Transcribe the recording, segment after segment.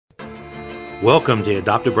Welcome to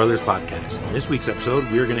Adopted Brothers Podcast. In this week's episode,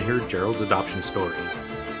 we are going to hear Gerald's adoption story.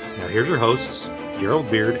 Now, here's your hosts,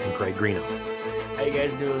 Gerald Beard and Craig Greeno. How you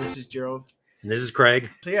guys doing? This is Gerald. And this is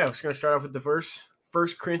Craig. So yeah, we're going to start off with the verse. 1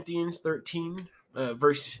 Corinthians 13,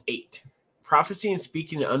 verse 8. Prophecy and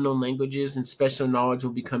speaking in unknown languages and special knowledge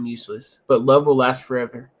will become useless, but love will last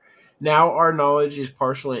forever. Now our knowledge is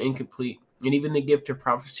partial and incomplete, and even the gift of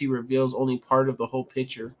prophecy reveals only part of the whole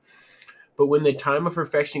picture. But when the time of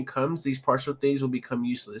perfection comes, these partial things will become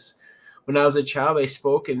useless. When I was a child, I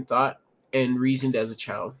spoke and thought and reasoned as a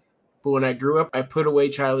child. But when I grew up, I put away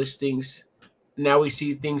childish things. Now we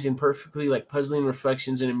see things imperfectly like puzzling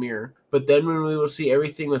reflections in a mirror. But then when we will see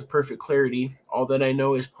everything with perfect clarity, all that I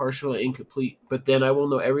know is partial and incomplete. But then I will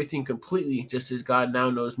know everything completely, just as God now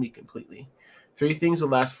knows me completely. 3 things will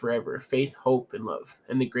last forever: faith, hope, and love.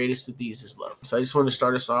 And the greatest of these is love. So I just want to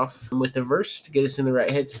start us off with a verse to get us in the right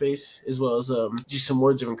headspace, as well as just some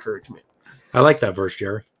words of encouragement. I like that verse,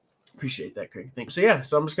 Jerry. Appreciate that, Craig. Thanks. So yeah,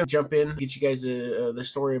 so I'm just gonna jump in, get you guys the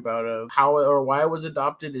story about how or why I was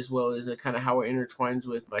adopted, as well as kind of how it intertwines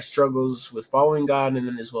with my struggles with following God, and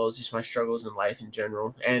then as well as just my struggles in life in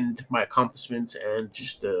general, and my accomplishments, and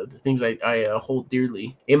just the things I hold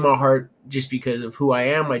dearly in my heart, just because of who I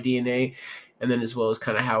am, my DNA. And then as well as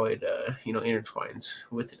kind of how it, intertwines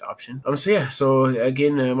with adoption. So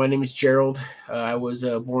again, my name is Gerald. I was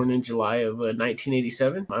born in July of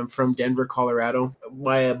 1987. I'm from Denver, Colorado.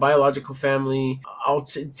 My biological family, I'll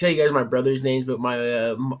tell you guys my brother's names, but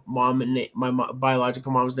my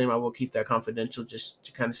biological mom's name, I will keep that confidential just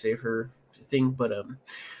to kind of save her thing. But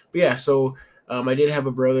yeah, so I did have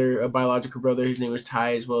a biological brother. His name was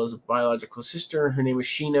Ty, as well as a biological sister. Her name was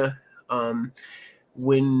Sheena.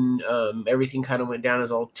 When everything kind of went down,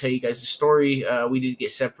 as I'll tell you guys the story, we did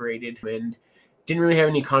get separated and didn't really have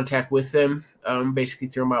any contact with them basically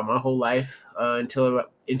throughout my whole life until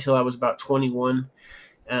I was about 21.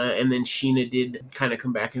 And then Sheena did kind of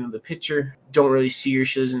come back into the picture. Don't really see her.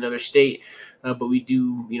 She lives in another state, but we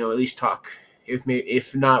do, at least talk.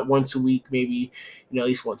 If not once a week, maybe at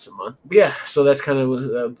least once a month. But yeah, so that's kind of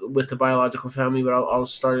with the biological family. But I'll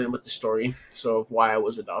start in with the story. So of why I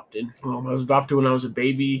was adopted. I was adopted when I was a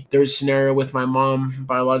baby. There was a scenario with my mom,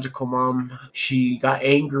 biological mom. She got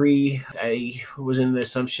angry. I was in the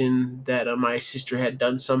assumption that my sister had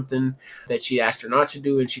done something that she asked her not to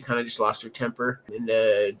do, and she kind of just lost her temper. And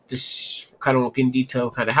this kind of won't get in detail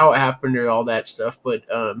kind of how it happened or all that stuff, but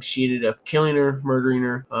she ended up killing her, murdering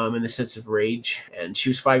her in the sense of rage. And she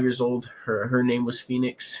was 5 years old. Her name was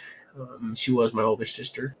Phoenix. She was my older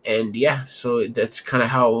sister. And yeah, so that's kind of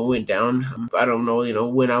how it went down. I don't know,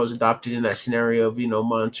 when I was adopted in that scenario of,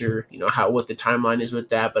 months or, what the timeline is with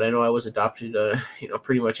that. But I know I was adopted,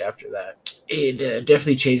 pretty much after that. It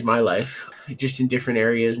definitely changed my life, just in different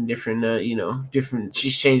areas and different,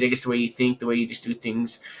 just changed, I guess, the way you think, the way you just do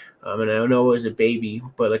things. And I know as a baby,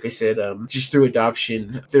 but like I said, just through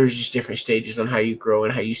adoption, there's just different stages on how you grow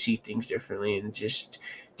and how you see things differently, and just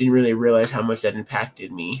didn't really realize how much that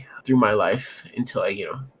impacted me through my life until I,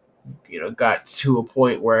 got to a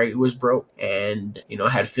point where I was broke and,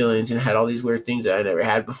 had feelings and had all these weird things that I never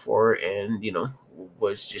had before, and,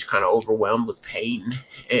 was just kind of overwhelmed with pain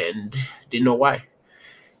and didn't know why.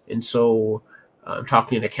 And so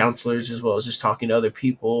talking to counselors, as well as just talking to other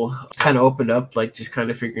people, kind of opened up, like just kind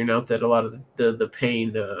of figuring out that a lot of the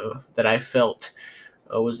pain that I felt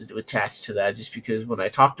was attached to that, just because when I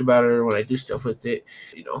talked about it or when I do stuff with it,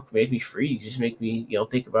 made me free, just make me,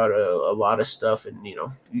 think about a lot of stuff. And,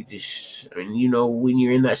 you just, when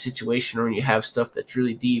you're in that situation or when you have stuff that's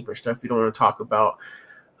really deep or stuff you don't want to talk about,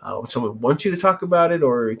 when someone wants you to talk about it,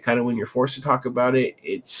 or kind of when you're forced to talk about it,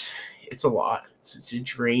 it's a lot. It's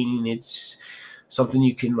draining. It's something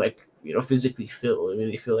you can physically feel. I mean,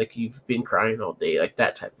 you feel like you've been crying all day, like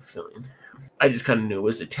that type of feeling. I just kind of knew it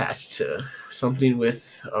was attached to something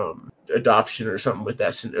with adoption or something with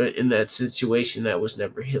that in that situation that was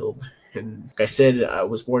never healed. And like I said, I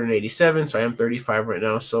was born in 87, so I am 35 right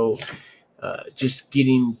now. So just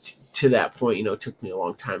getting to that point, took me a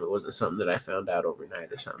long time. It wasn't something that I found out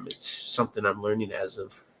overnight or something. It's something I'm learning as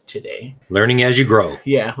of today. Learning as you grow.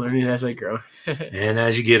 Yeah, learning as I grow. And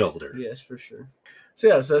as you get older. Yes, for sure. So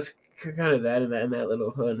yeah, so that's kind of that in that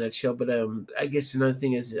little nutshell. But I guess another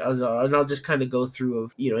thing is I'll just kind of go through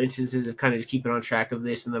of instances of kind of just keeping on track of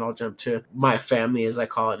this, and then I'll jump to my family, as I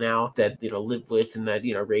call it now, that live with and that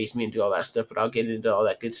raised me and do all that stuff. But I'll get into all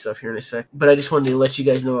that good stuff here in a sec. But I just wanted to let you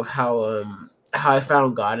guys know of how I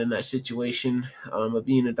found God in that situation of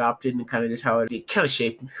being adopted, and kind of just how it kind of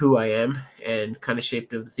shaped who I am and kind of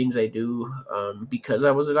shaped the things I do because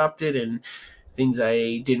I was adopted, and things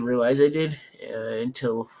I didn't realize I did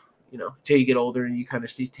until till you get older and you kind of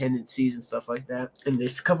see tendencies and stuff like that. And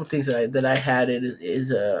there's a couple things that I had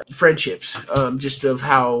is friendships, just of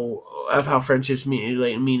how friendships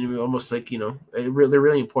mean almost like they're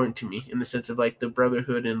really important to me in the sense of like the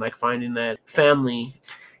brotherhood and like finding that family,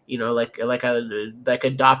 like I like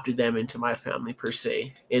adopted them into my family per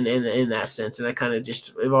se in that sense. And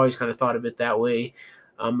I've always kind of thought of it that way.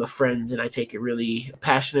 Of friends, and I take it really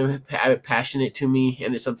passionate to me,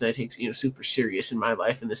 and it's something I take super serious in my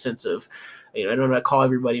life in the sense of I don't call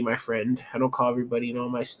everybody my friend. I don't call everybody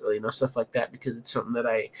my stuff like that, because it's something that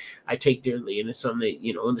I take dearly, and it's something that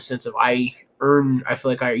in the sense of I feel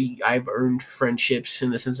like I've earned friendships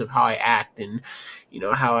in the sense of how I act, and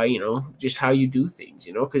how I just how you do things,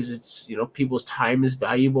 because it's people's time is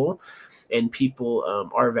valuable, and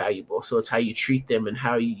people are valuable, so it's how you treat them and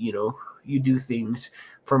how you do things.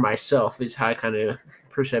 For myself is how I kind of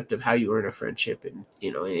perceptive how you earn a friendship, and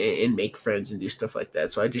and make friends and do stuff like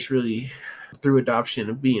that. So I just really, through adoption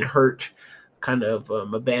of being hurt, kind of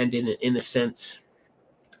abandoned in a sense,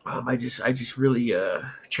 I just really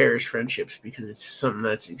cherish friendships because it's something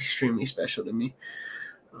that's extremely special to me.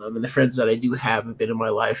 And the friends that I do have been in my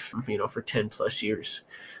life, for 10 plus years.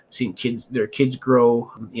 Seen their kids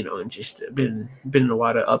grow, and just been in a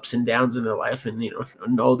lot of ups and downs in their life, and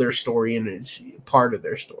know their story, and it's part of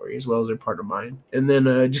their story as well as they're part of mine. And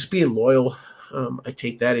then just being loyal, I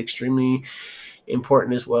take that extremely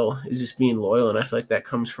important as well. Is just being loyal, and I feel like that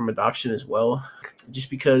comes from adoption as well, just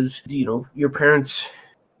because your parents,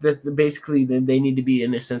 that basically they need to be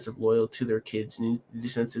in a sense of loyal to their kids, and the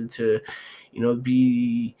sense of to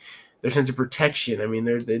be their sense of protection. I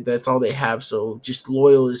mean, that's all they have. So just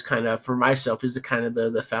loyal is kind of, for myself, is the kind of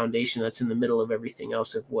the foundation that's in the middle of everything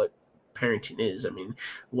else of what parenting is. I mean,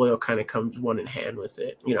 loyal kind of comes one in hand with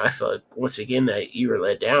it. I felt like once again that you were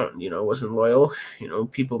let down. Wasn't loyal.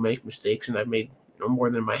 People make mistakes, and I've made more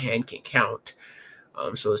than my hand can count.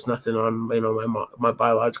 So it's nothing on my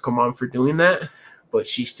biological mom for doing that, but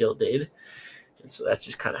she still did, and so that's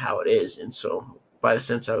just kind of how it is. And so by the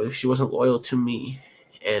sense of she wasn't loyal to me,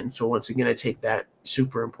 and so once again I take that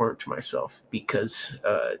super important to myself, because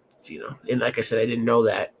and like I said, I didn't know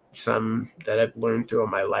that. Some that I've learned throughout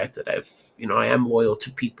my life, that I am loyal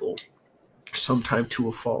to people, sometime to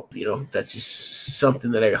a fault. That's just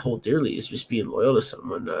something that I hold dearly, is just being loyal to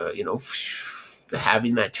someone.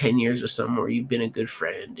 Having that 10 years with someone where you've been a good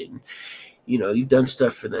friend, and you've done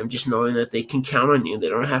stuff for them, just knowing that they can count on you. They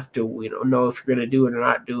don't have to know if you're going to do it or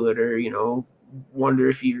not do it, or wonder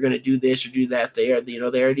if you're going to do this or do that. They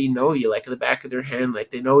already know you like in the back of their hand.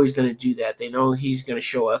 Like, they know he's going to do that. They know he's going to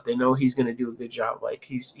show up. They know he's going to do a good job. Like,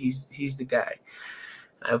 he's the guy.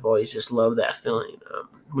 I've always just loved that feeling,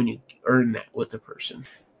 when you earn that with a person.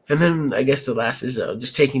 And then I guess the last is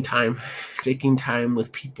just taking time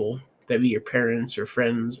with people, that be your parents or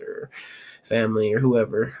friends or family or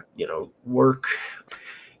whoever. Work,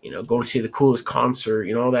 going to see the coolest concert,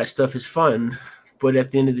 all that stuff is fun. But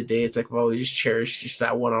at the end of the day, it's like I've always just cherished just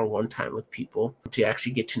that one-on-one time with people, to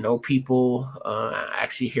actually get to know people,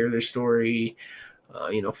 actually hear their story,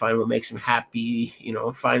 find what makes them happy,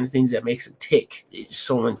 find the things that makes them tick. It's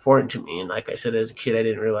so important to me. And like I said, as a kid, I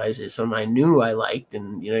didn't realize it's something I knew I liked,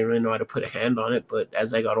 and I didn't really know how to put a hand on it. But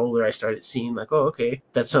as I got older, I started seeing like, oh, okay,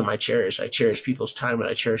 that's something I cherish. I cherish people's time, and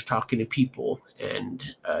I cherish talking to people, and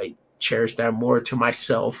I cherish that more to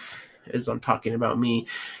myself as I'm talking about me,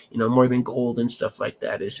 more than gold and stuff like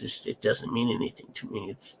that. It's just, it doesn't mean anything to me.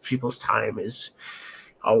 It's people's time is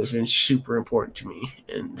always been super important to me,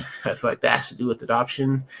 and I feel like that has to do with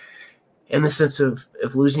adoption and the sense of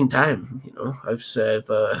losing time. I've said,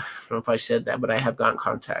 I don't know if I said that, but I have gotten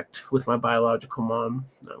contact with my biological mom,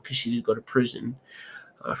 because she did go to prison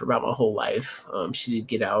for about my whole life. She did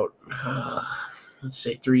get out, let's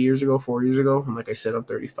say 3 years ago, 4 years ago. And like I said, I'm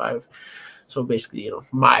 35. So basically,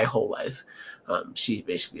 my whole life, she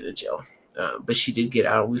basically been in jail. But she did get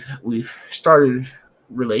out. We've started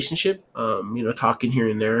relationship, talking here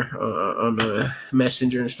and there on the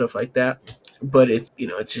messenger and stuff like that. But it's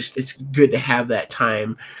good to have that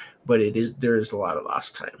time, but there is a lot of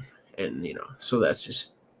lost time, and so that's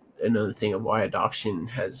just another thing of why adoption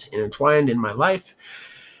has intertwined in my life.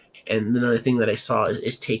 And another thing that I saw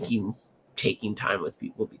is taking time with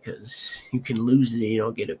people, because you can lose it and you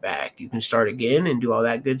don't get it back. You can start again and do all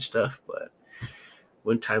that good stuff, but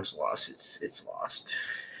when time's lost, it's lost.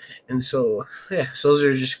 And so, yeah, so those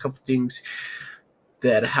are just a couple things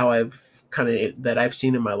that I've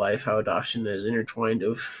seen in my life, how adoption is intertwined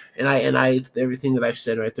of, and I everything that I've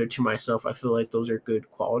said right there to myself, I feel like those are good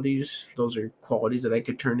qualities. Those are qualities that I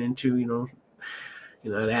could turn into,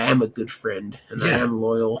 that I am a good friend and I Yeah. am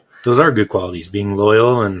loyal. Those are good qualities, being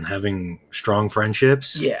loyal and having strong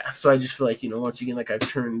friendships. Yeah. So I just feel like, once again, like I've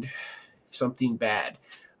turned something bad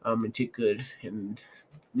into good. And,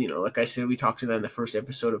 like I said, we talked about in the first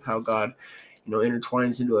episode of how God,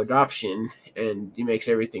 intertwines into adoption and he makes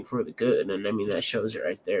everything for the good. And I mean, that shows it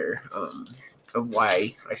right there, of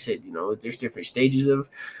why I said, there's different stages of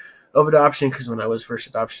adoption. Because when I was first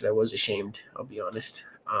adopted, I was ashamed, I'll be honest.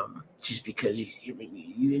 Just because you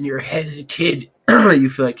in your head as a kid, you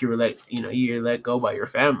feel like you're let go by your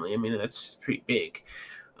family. I mean, that's pretty big,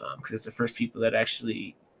 because it's the first people that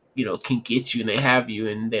actually can get you, and they have you,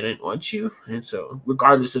 and they didn't want you. And so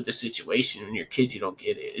regardless of the situation, when you're a kid, you don't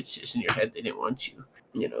get it. It's just in your head they didn't want you.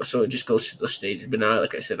 So it just goes through those stages. But now,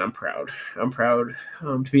 like I said, I'm proud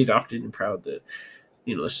to be adopted, and proud that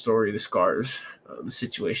the story, the scars, the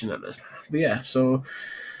situation that is. But yeah, so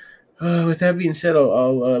with that being said,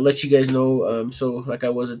 I'll let you guys know. So, like, I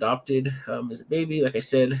was adopted as a baby. Like I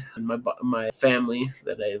said, and my family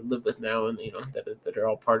that I live with now, and that are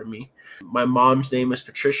all part of me. My mom's name is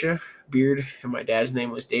Patricia Beard, and my dad's name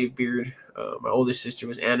was Dave Beard. My older sister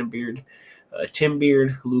was Anna Beard, Tim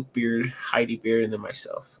Beard, Luke Beard, Heidi Beard, and then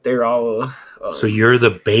myself. They're all. So you're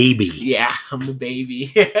the baby. Yeah, I'm the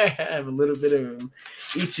baby. I have a little bit of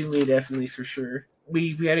each of me, definitely, for sure.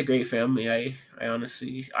 We had a great family. I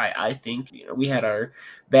honestly I think we had our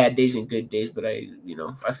bad days and good days, but I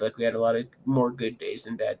feel like we had a lot of more good days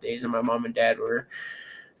than bad days. And my mom and dad were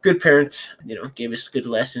good parents. Gave us good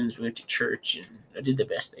lessons. We went to church, and I did the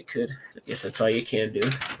best they could. I guess that's all you can do.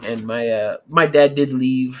 And my dad did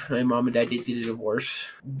leave. My mom and dad did get a divorce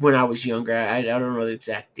when I was younger. I don't know the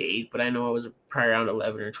exact date, but I know I was probably around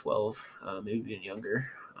 11 or 12, maybe even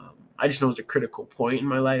younger. I just know it was a critical point in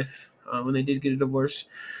my life when they did get a divorce.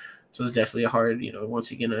 So it's definitely a hard,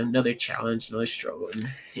 once again, another challenge, another struggle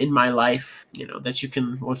in my life, that you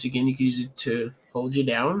can, once again, you can use it to hold you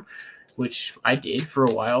down, which I did for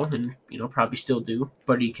a while, and probably still do.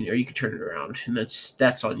 But you can turn it around, and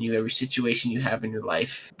that's on you. Every situation you have in your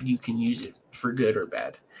life, you can use it for good or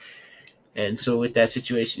bad. And so with that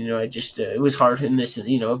situation, I just it was hard in this,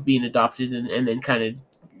 being adopted, and then kind of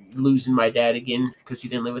losing my dad again because he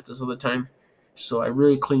didn't live with us all the time. So I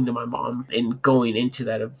really cling to my mom, and going into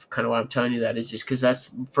that, of kind of why I'm telling you that is just because that's,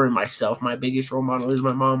 for myself, my biggest role model is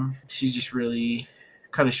my mom. She's just really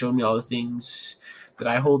kind of showed me all the things that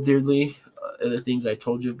I hold dearly, the things I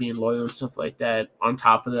told you, being loyal and stuff like that. On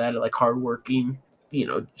top of that, like hardworking,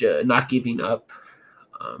 not giving up,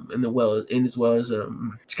 and as well as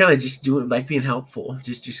just kind of just doing, like, being helpful,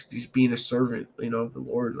 just being a servant, of the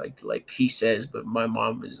Lord, like he says. But my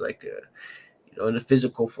mom is like a, in a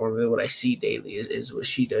physical form, what I see daily is what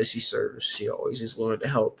she does. She serves. She always is willing to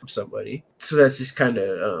help somebody. So that's just kind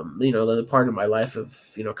of, the part of my life of,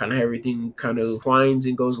 kind of everything kind of winds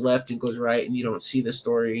and goes left and goes right, and you don't see the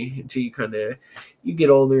story until you get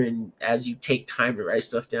older, and as you take time to write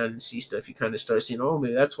stuff down and see stuff, you kind of start seeing, oh,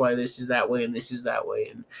 maybe that's why this is that way and this is that way.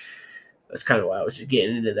 And that's kind of why I was just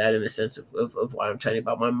getting into that, in the sense of why I'm telling you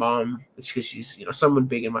about my mom. It's because she's, someone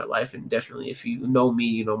big in my life, and definitely, if you know me,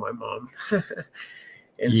 you know my mom.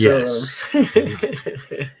 And so, Yes.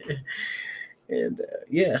 and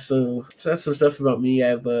yeah, so that's some stuff about me.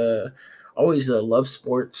 I've always loved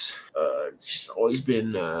sports. Just always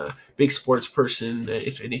been a big sports person.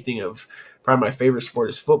 If anything, of probably my favorite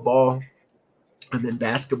sport is football, and then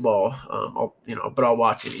basketball. But I'll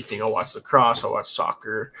watch anything. I'll watch lacrosse. I'll watch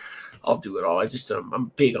soccer. I'll do it all.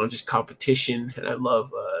 I'm big on just competition, and I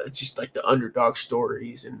love just like the underdog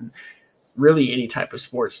stories, and really any type of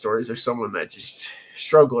sports stories of someone that just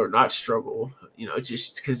struggle or not struggle.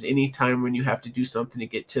 Just because anytime when you have to do something to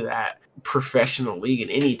get to that professional league in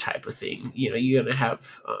any type of thing, you're gonna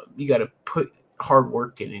have you got to put hard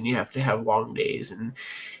work in, and you have to have long days, and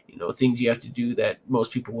things you have to do that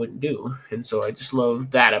most people wouldn't do. And so I just love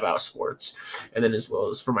that about sports. And then, as well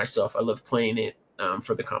as for myself, I love playing it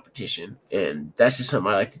for the competition, and that's just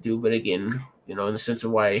something I like to do. But again, in the sense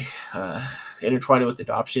of why intertwining with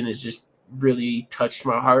adoption is just really touched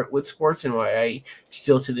my heart with sports, and why I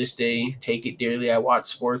still to this day take it dearly. I watch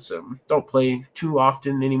sports. Don't play too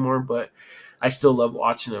often anymore, but I still love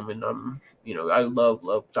watching them, and I love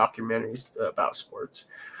documentaries about sports.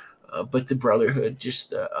 But the brotherhood,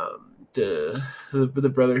 just the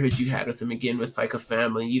brotherhood you had with them, again, with like a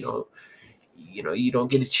family, you don't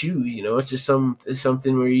get to choose. It's just it's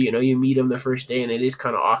something where you meet them the first day, and it is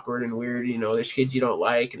kind of awkward and weird. There's kids you don't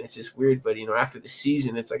like, and it's just weird. But after the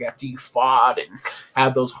season, it's like after you fought and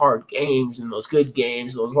had those hard games and those good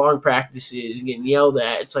games, those long practices, and getting yelled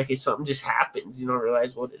at, it's like something just happens. You don't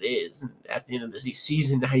realize what it is, and at the end of the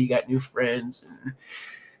season, now you got new friends, and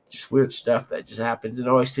just weird stuff that just happens. And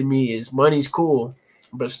always to me is money's cool,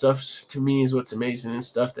 but stuff to me is what's amazing, and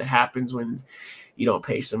stuff that happens when you don't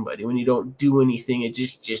pay somebody, when you don't do anything, it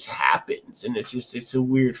just happens. And it's a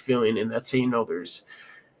weird feeling. And that's how you know there's,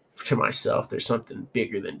 to myself, there's something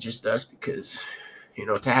bigger than just us, because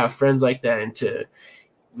to have friends like that, and to,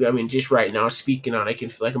 I mean, just right now speaking on, I can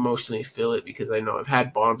feel like emotionally feel it, because I know I've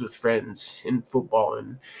had bonds with friends in football,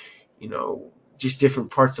 and you know, just different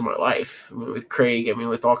parts of my life. I mean, with Craig, I mean,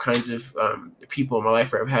 with all kinds of people in my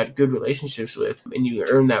life where I've had good relationships with, and you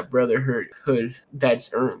earn that brotherhood that's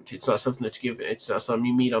earned. It's not something that's given. It's not something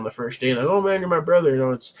you meet on the first day, like, oh man, you're my brother.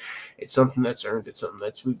 No, it's something that's earned. It's something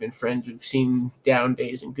that's, we've been friends. We've seen down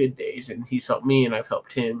days and good days, and he's helped me, and I've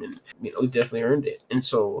helped him, and we've definitely earned it. And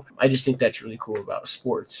so I just think that's really cool about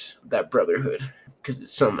sports, that brotherhood, because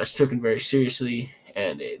it's something that's taken very seriously,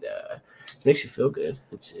 and it makes you feel good.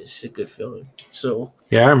 It's a good feeling. So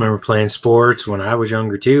Yeah, I remember playing sports when I was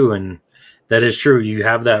younger too, and that is true. You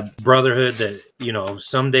have that brotherhood that,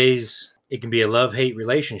 some days it can be a love-hate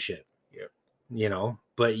relationship, yeah,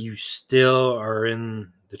 but you still are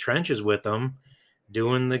in the trenches with them,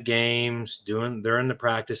 doing the games, they're in the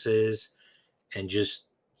practices, and just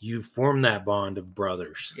you form that bond of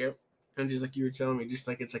brothers. yep. And just like you were telling me, just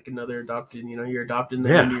like it's like another adopted, you're adopting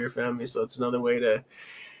them into Yeah. your family. So it's another way to,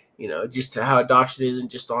 just to how adoption isn't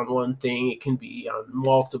just on one thing, it can be on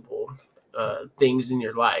multiple things in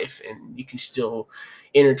your life, and you can still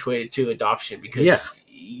intertwine it to adoption, because Yeah.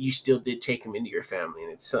 you still did take them into your family,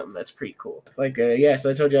 and it's something that's pretty cool. Like, yeah,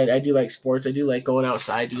 so I told you I do like sports. I do like going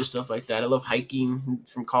outside, do stuff like that. I love hiking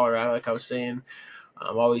from Colorado, like I was saying.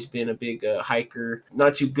 I've always been a big hiker.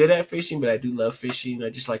 Not too good at fishing, but I do love fishing. I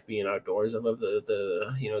just like being outdoors. I love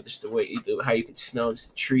the just the way, how you can smell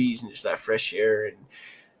just the trees and just that fresh air, and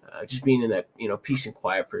just being in that peace and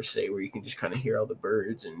quiet per se, where you can just kind of hear all the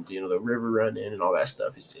birds, and the river running and all that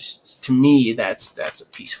stuff is just, to me, that's a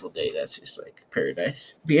peaceful day. That's just like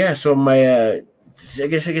paradise. But yeah, so my I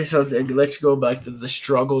guess I'll let you go back to the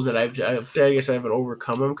struggles that I guess I haven't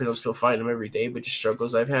overcome them, because I'm still fighting them every day, but just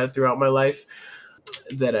struggles I've had throughout my life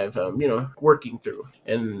that I've working through.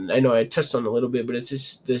 And I know I touched on a little bit, but it's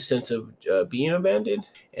just this sense of being abandoned,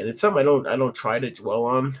 and it's something I don't try to dwell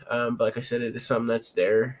on. But like I said, it is something that's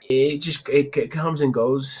there. It comes and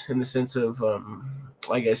goes, in the sense of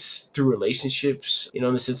I guess through relationships,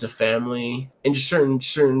 in the sense of family, and just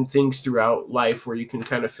certain things throughout life where you can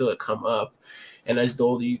kind of feel it come up. And as the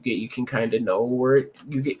older you get, you can kind of know where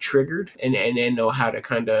you get triggered, and know how to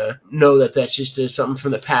kind of know that that's just something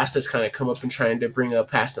from the past that's kind of come up, and trying to bring up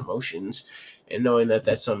past emotions, and knowing that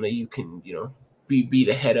that's something that you can, be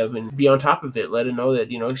the head of, and be on top of it. Let it know that,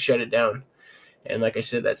 shut it down. And like I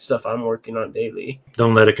said, that's stuff I'm working on daily.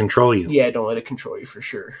 Don't let it control you. Yeah, don't let it control you, for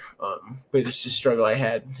sure. But it's just a struggle I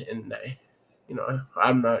had, and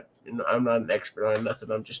I'm not an expert on nothing.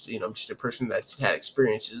 I'm just a person that's had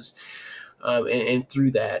experiences, and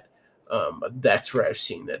through that, that's where I've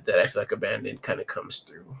seen that I feel like abandoned kind of comes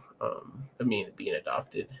through. I mean, being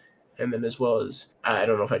adopted, and then as well as, I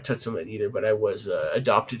don't know if I touched on that either, but I was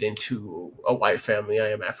adopted into a white family. I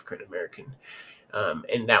am African American,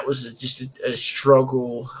 and that was just a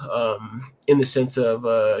struggle, in the sense of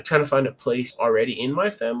trying to find a place already in my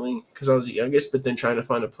family, because I was the youngest, but then trying to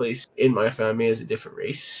find a place in my family as a different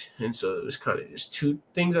race. And so it was kind of just two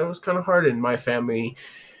things that was kind of hard. In my family,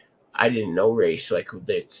 I didn't know race. Like,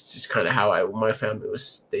 that's just kind of how my family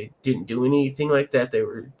was. They didn't do anything like that. They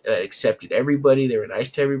were accepted everybody. They were nice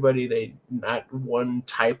to everybody. They, not one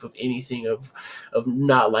type of anything of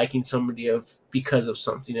not liking somebody because of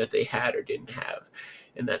something that they had or didn't have.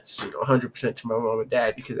 And that's 100% to my mom and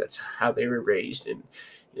dad, because that's how they were raised, and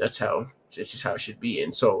that's just how it should be.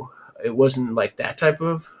 And so it wasn't like that type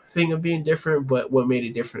of thing of being different. But what made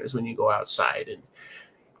it different is when you go outside and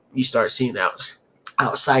you start seeing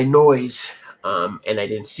outside noise. And I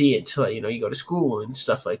didn't see it until you go to school and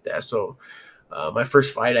stuff like that. So my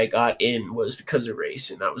first fight I got in was because of race,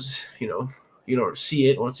 and that was, you don't see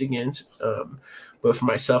it once again. But for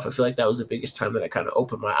myself, I feel like that was the biggest time that I kind of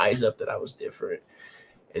opened my eyes up that I was different.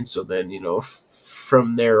 And so then,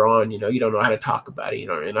 from there on, you don't know how to talk about it, you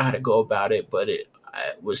don't know how to go about it, but it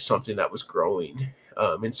was something that was growing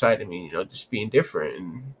inside of me, just being different,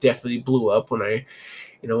 and definitely blew up when I,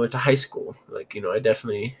 went to high school. Like, I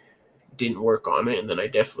definitely didn't work on it, and then I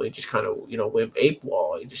definitely just kind of, went ape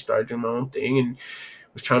wall. I just started doing my own thing, and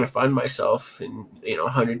was trying to find myself in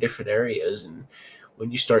 100 different areas. And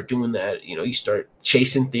when you start doing that, you start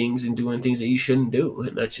chasing things and doing things that you shouldn't do,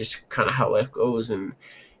 and that's just kind of how life goes. And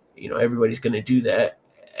everybody's going to do that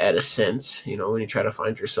at a sense, when you try to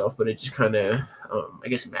find yourself, but it just kind of, I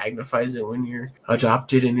guess, magnifies it when you're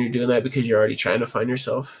adopted and you're doing that because you're already trying to find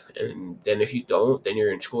yourself. And then if you don't, then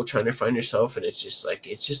you're in school trying to find yourself. And it's just like,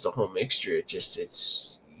 it's just a whole mixture. You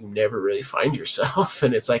never really find yourself.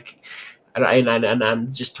 And it's like, and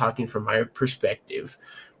I'm just talking from my perspective,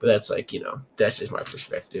 but that's like, that's just my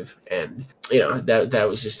perspective. And that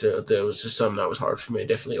was just something that was hard for me. I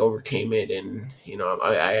definitely overcame it, and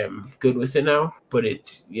I am good with it now. But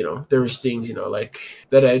it's, there was things, like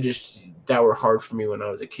that were hard for me when I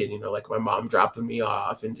was a kid, like my mom dropping me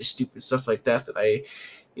off and just stupid stuff like that I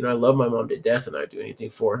love my mom to death and I'd do anything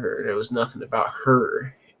for her, and it was nothing about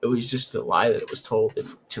her. It was just a lie that it was told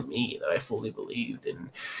to me that I fully believed. And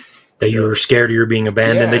that you were scared you were being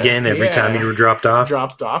abandoned again every time you were dropped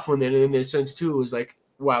off. When then, in this sense too, it was like,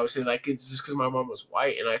 wow, so like it's just because my mom was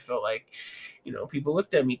white, and I felt like, people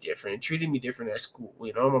looked at me different, treated me different at school.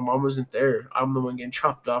 My mom wasn't there. I'm the one getting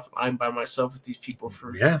dropped off. I'm by myself with these people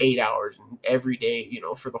for 8 hours and every day,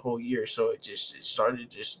 for the whole year. So it started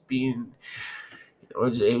just being, it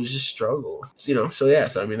was just struggle, So yeah,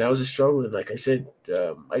 so I mean that was a struggle, and like I said,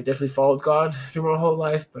 I definitely followed God through my whole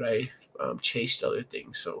life, but I chased other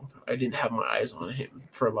things, so I didn't have my eyes on Him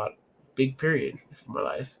for a big period of my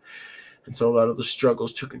life, and so a lot of the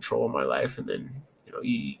struggles took control of my life, and then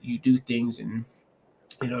you do things and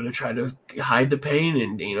to try to hide the pain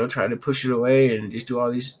and try to push it away and just do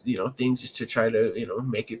all these things just to try to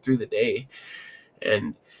make it through the day,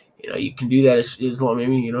 and you can do that as long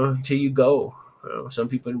maybe until you go. Some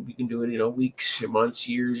people you can do it, weeks, months,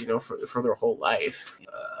 years, for their whole life.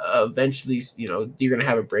 Eventually, you're gonna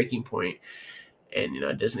have a breaking point, and you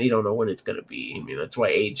don't know when it's gonna be. I mean, that's why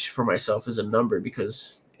age for myself is a number,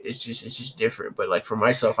 because it's just different. But like for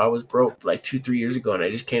myself, I was broke like 2-3 years ago, and I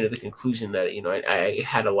just came to the conclusion that I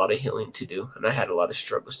had a lot of healing to do, and I had a lot of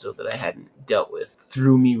struggles still that I hadn't dealt with.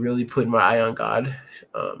 Through me really putting my eye on God,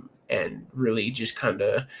 and really just kind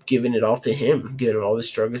of giving it all to Him, giving him all the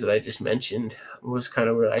struggles that I just mentioned, was kind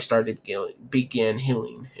of where I began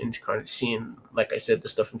healing and kind of seeing, like I said, the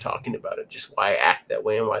stuff I'm talking about, it just why I act that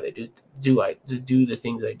way and why they do the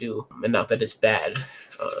things I do, and not that it's bad,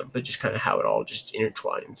 but just kind of how it all just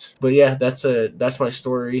intertwines. But yeah, that's my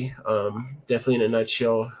story, definitely in a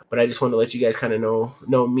nutshell. But I just want to let you guys kind of know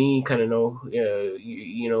me, kind of know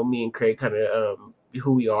me and Craig, kind of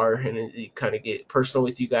who we are, and kind of get personal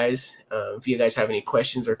with you guys. If you guys have any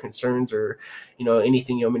questions or concerns, or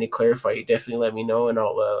anything you want me to clarify, you definitely let me know, and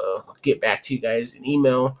I'll get back to you guys in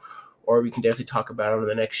email, or we can definitely talk about it on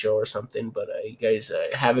the next show or something. But you guys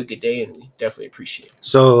have a good day, and we definitely appreciate it.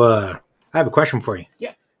 So I have a question for you.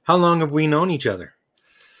 Yeah. How long have we known each other?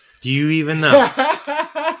 Do you even know?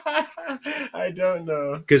 I don't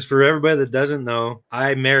know. Because for everybody that doesn't know,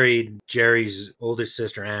 I married Jerry's oldest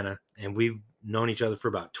sister, Anna, and we've known each other for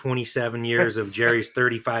about 27 years of Jerry's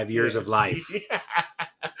 35 years of life. Yeah.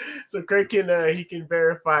 So Craig he can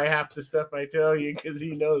verify half the stuff I tell you because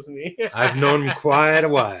he knows me. I've known him quite a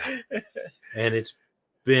while, and it's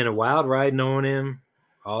been a wild ride knowing him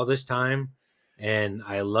all this time, and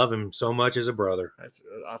I love him so much as a brother. That's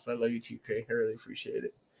awesome. I love you too, Craig. I really appreciate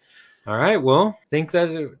it. All right, well, I think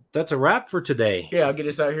that's a wrap for today. Yeah, I'll get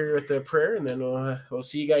us out here with the prayer, and then we'll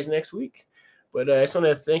see you guys next week. But I just want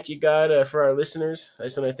to thank you, God, for our listeners. I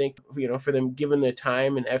just want to thank for them giving the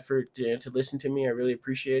time and effort to listen to me. I really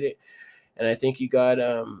appreciate it, and I thank you, God,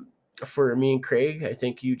 for me and Craig. I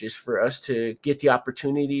thank you just for us to get the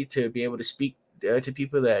opportunity to be able to speak to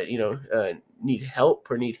people that need help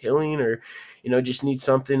or need healing, or just need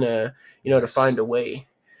something to find a way.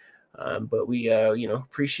 But we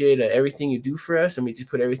appreciate everything you do for us, and we just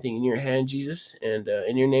put everything in your hand, Jesus, and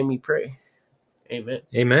in your name we pray. Amen.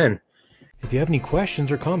 Amen. If you have any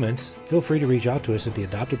questions or comments, feel free to reach out to us at the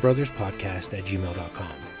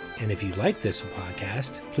adoptedbrotherspodcast@gmail.com. And if you like this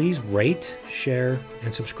podcast, please rate, share,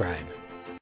 and subscribe.